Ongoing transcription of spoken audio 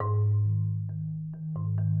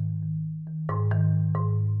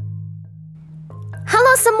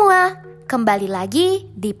semua, kembali lagi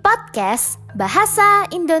di podcast Bahasa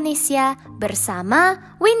Indonesia bersama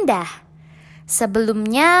Windah.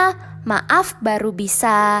 Sebelumnya, maaf baru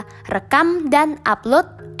bisa rekam dan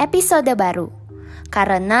upload episode baru.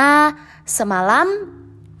 Karena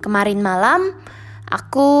kemarin malam,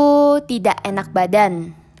 aku tidak enak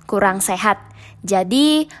badan, kurang sehat.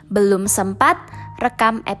 Jadi belum sempat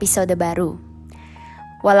rekam episode baru.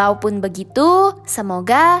 Walaupun begitu,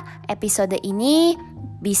 semoga episode ini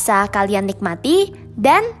bisa kalian nikmati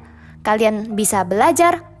dan kalian bisa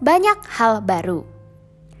belajar banyak hal baru.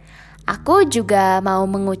 Aku juga mau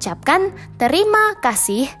mengucapkan terima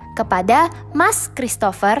kasih kepada Mas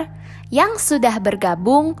Christopher yang sudah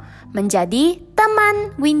bergabung menjadi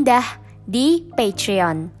teman Windah di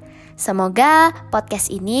Patreon. Semoga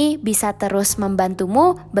podcast ini bisa terus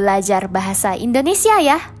membantumu belajar bahasa Indonesia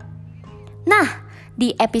ya. Nah,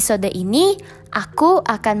 di episode ini, aku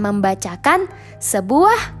akan membacakan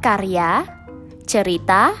sebuah karya,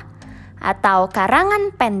 cerita, atau karangan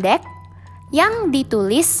pendek yang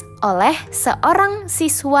ditulis oleh seorang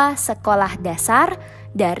siswa sekolah dasar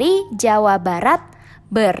dari Jawa Barat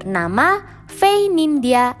bernama Fei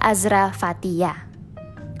Nindya Azra Fatia.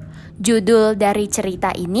 Judul dari cerita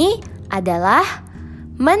ini adalah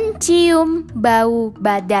Mencium Bau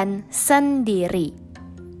Badan Sendiri.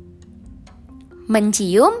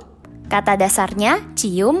 Mencium, kata dasarnya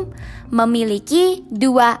cium, memiliki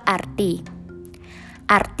dua arti.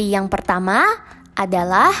 Arti yang pertama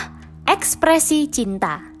adalah ekspresi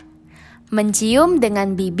cinta. Mencium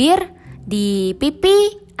dengan bibir di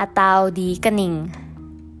pipi atau di kening.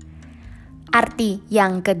 Arti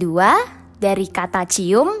yang kedua dari kata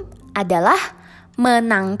cium adalah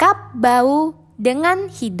menangkap bau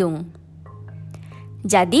dengan hidung.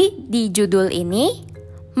 Jadi di judul ini,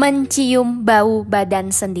 mencium bau badan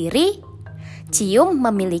sendiri, cium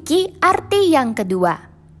memiliki arti yang kedua,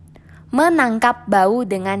 menangkap bau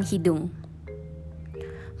dengan hidung.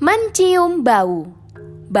 Mencium bau.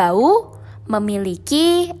 Bau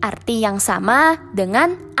memiliki arti yang sama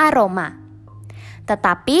dengan aroma.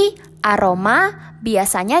 Tetapi aroma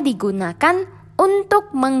biasanya digunakan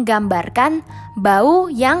untuk menggambarkan bau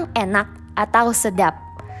yang enak atau sedap.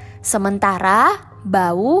 Sementara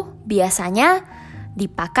bau biasanya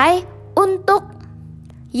dipakai untuk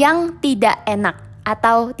yang tidak enak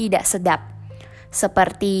atau tidak sedap,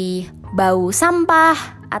 seperti bau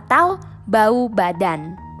sampah atau bau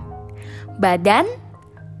badan. Badan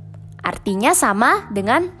artinya sama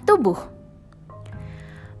dengan tubuh.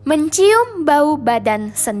 Mencium bau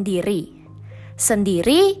badan sendiri.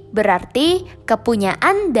 Sendiri berarti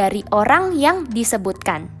kepunyaan dari orang yang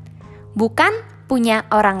disebutkan, bukan punya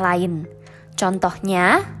orang lain.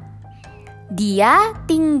 Contohnya, dia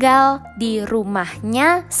tinggal di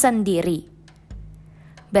rumahnya sendiri.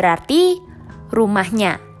 Berarti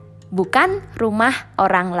rumahnya, bukan rumah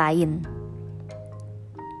orang lain.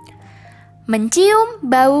 Mencium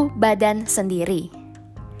bau badan sendiri.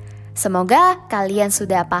 Semoga kalian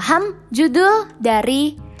sudah paham judul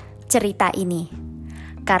dari cerita ini.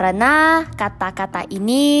 Karena kata-kata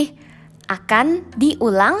ini akan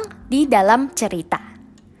diulang di dalam cerita.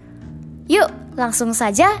 Yuk, langsung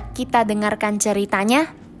saja kita dengarkan ceritanya.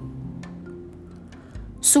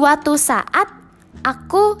 Suatu saat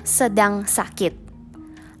aku sedang sakit.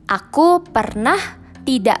 Aku pernah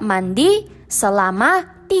tidak mandi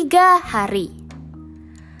selama 3 hari.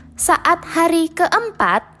 Saat hari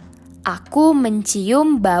keempat, aku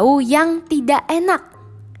mencium bau yang tidak enak.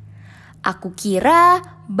 Aku kira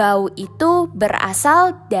bau itu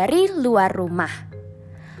berasal dari luar rumah.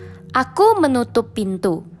 Aku menutup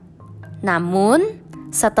pintu. Namun,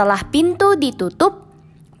 setelah pintu ditutup,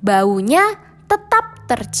 baunya tetap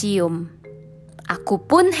tercium. Aku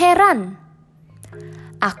pun heran.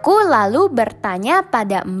 Aku lalu bertanya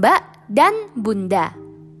pada Mbak dan Bunda.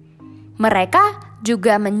 Mereka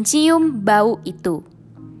juga mencium bau itu.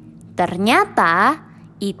 Ternyata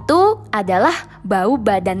itu adalah bau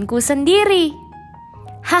badanku sendiri.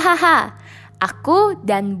 Hahaha, aku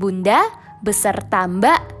dan Bunda beserta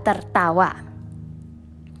Mbak tertawa.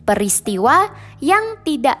 Peristiwa yang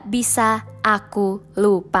tidak bisa aku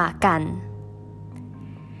lupakan.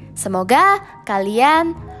 Semoga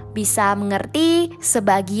kalian bisa mengerti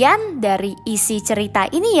sebagian dari isi cerita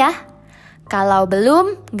ini ya. Kalau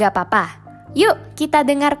belum, gak apa-apa. Yuk kita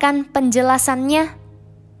dengarkan penjelasannya.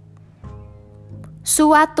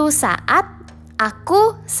 Suatu saat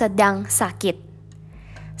aku sedang sakit.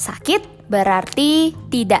 Sakit berarti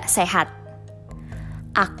tidak sehat.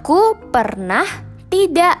 Aku pernah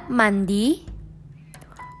tidak mandi.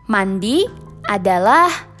 Mandi adalah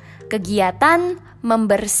kegiatan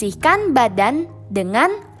membersihkan badan dengan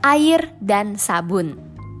air dan sabun.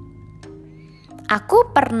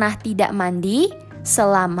 Aku pernah tidak mandi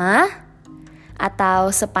selama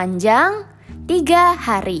atau sepanjang 3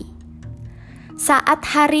 hari. Saat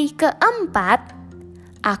hari keempat,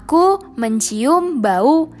 aku mencium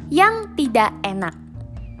bau yang tidak enak.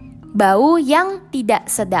 Bau yang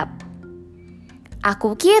tidak sedap.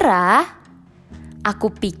 Aku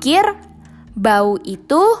pikir bau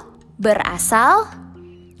itu berasal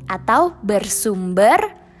atau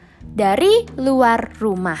bersumber dari luar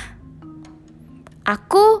rumah.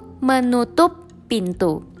 Aku menutup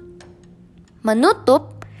pintu.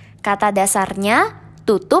 Menutup, kata dasarnya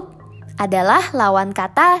tutup adalah lawan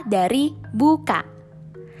kata dari buka.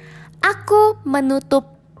 Aku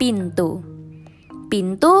menutup pintu.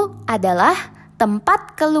 Pintu adalah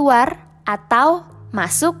tempat keluar atau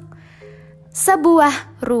masuk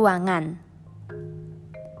sebuah ruangan.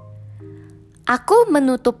 Aku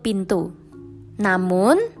menutup pintu.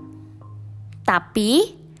 Namun,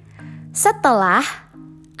 tapi, setelah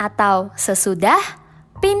atau sesudah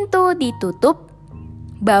pintu ditutup,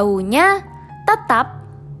 baunya tetap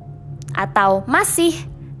atau masih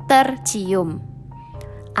tercium.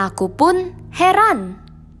 Aku pun heran.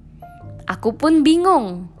 Aku pun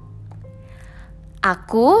bingung.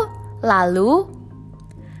 Aku lalu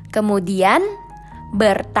kemudian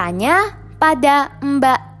bertanya pada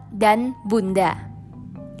Mbak dan Bunda.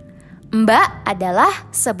 Mbak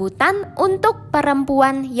adalah sebutan untuk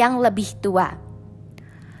perempuan yang lebih tua.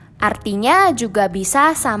 Artinya juga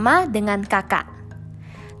bisa sama dengan kakak.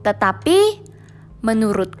 Tetapi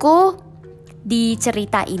menurutku di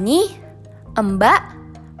cerita ini, Mbak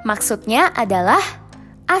maksudnya adalah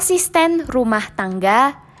asisten rumah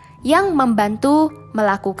tangga yang membantu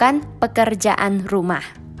melakukan pekerjaan rumah.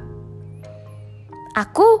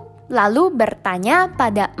 Aku lalu bertanya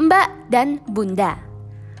pada Mbak dan Bunda.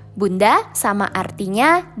 Bunda sama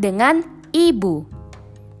artinya dengan ibu.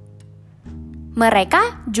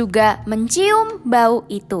 Mereka juga mencium bau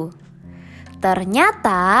itu.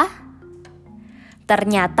 Ternyata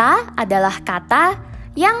adalah kata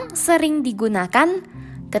yang sering digunakan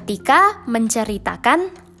ketika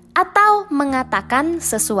menceritakan atau mengatakan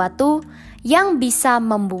sesuatu yang bisa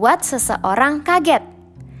membuat seseorang kaget.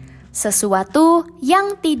 Sesuatu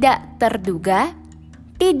yang tidak terduga,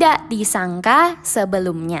 tidak disangka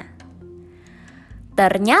sebelumnya.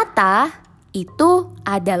 Ternyata itu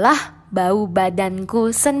adalah bau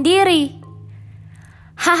badanku sendiri.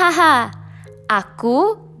 Hahaha,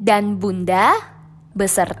 aku dan Bunda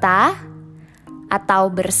beserta atau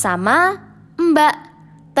bersama Mbak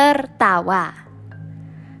tertawa.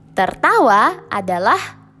 Tertawa adalah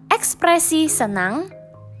ekspresi senang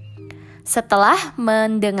setelah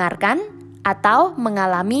mendengarkan atau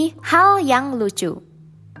mengalami hal yang lucu.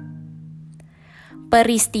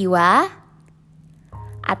 Peristiwa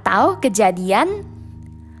atau kejadian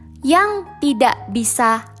yang tidak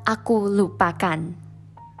bisa aku lupakan.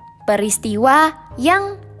 Peristiwa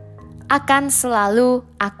yang akan selalu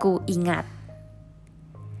aku ingat.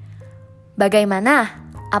 Bagaimana?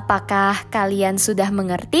 Apakah kalian sudah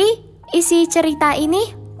mengerti isi cerita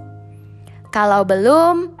ini? Kalau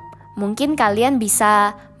belum, mungkin kalian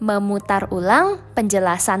bisa memutar ulang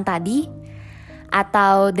penjelasan tadi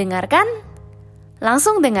atau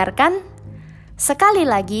langsung dengarkan sekali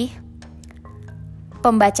lagi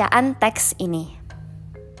pembacaan teks ini.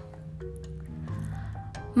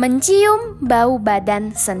 Mencium bau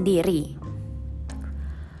badan sendiri.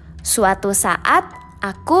 Suatu saat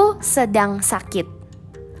aku sedang sakit.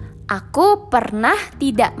 Aku pernah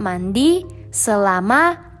tidak mandi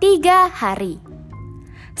selama 3 hari.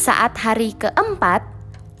 Saat hari keempat,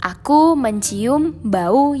 aku mencium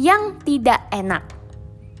bau yang tidak enak.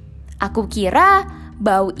 Aku kira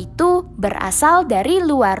bau itu berasal dari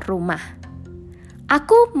luar rumah.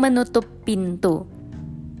 Aku menutup pintu.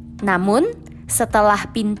 Namun, setelah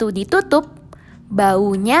pintu ditutup,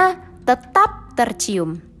 baunya tetap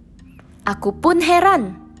tercium. Aku pun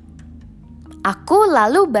heran. Aku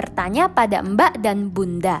lalu bertanya pada Mbak dan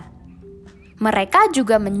Bunda. Mereka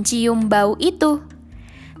juga mencium bau itu.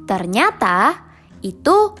 Ternyata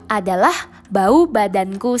itu adalah bau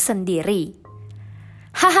badanku sendiri.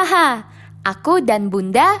 Hahaha, aku dan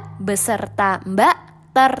Bunda beserta Mbak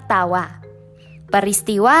tertawa.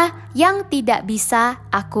 Peristiwa yang tidak bisa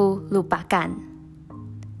aku lupakan.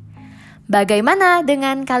 Bagaimana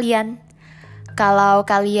dengan kalian? Kalau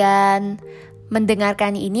kalian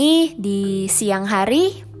mendengarkan ini di siang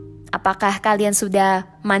hari, apakah kalian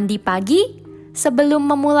sudah mandi pagi sebelum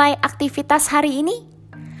memulai aktivitas hari ini?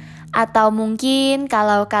 Atau mungkin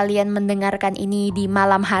kalau kalian mendengarkan ini di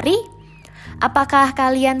malam hari, apakah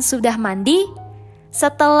kalian sudah mandi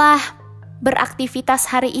setelah beraktivitas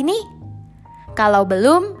hari ini? Kalau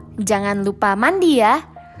belum, jangan lupa mandi ya,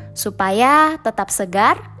 supaya tetap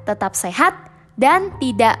segar, tetap sehat, dan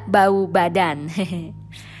tidak bau badan.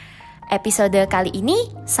 Episode kali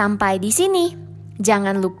ini sampai di sini.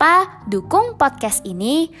 Jangan lupa dukung podcast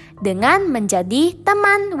ini dengan menjadi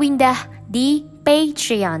teman Windah di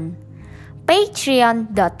Patreon.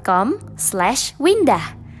 patreon.com/windah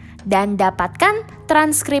dan dapatkan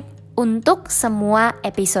transkrip untuk semua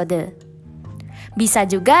episode. Bisa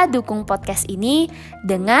juga dukung podcast ini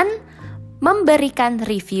dengan memberikan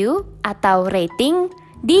review atau rating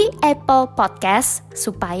di Apple Podcast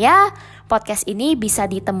supaya podcast ini bisa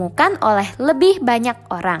ditemukan oleh lebih banyak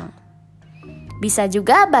orang. Bisa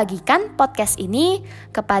juga bagikan podcast ini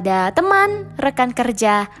kepada teman, rekan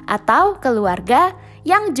kerja, atau keluarga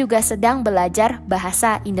yang juga sedang belajar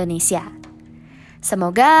bahasa Indonesia.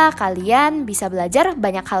 Semoga kalian bisa belajar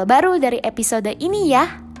banyak hal baru dari episode ini ya.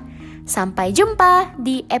 Sampai jumpa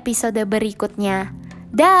di episode berikutnya.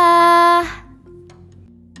 Dah.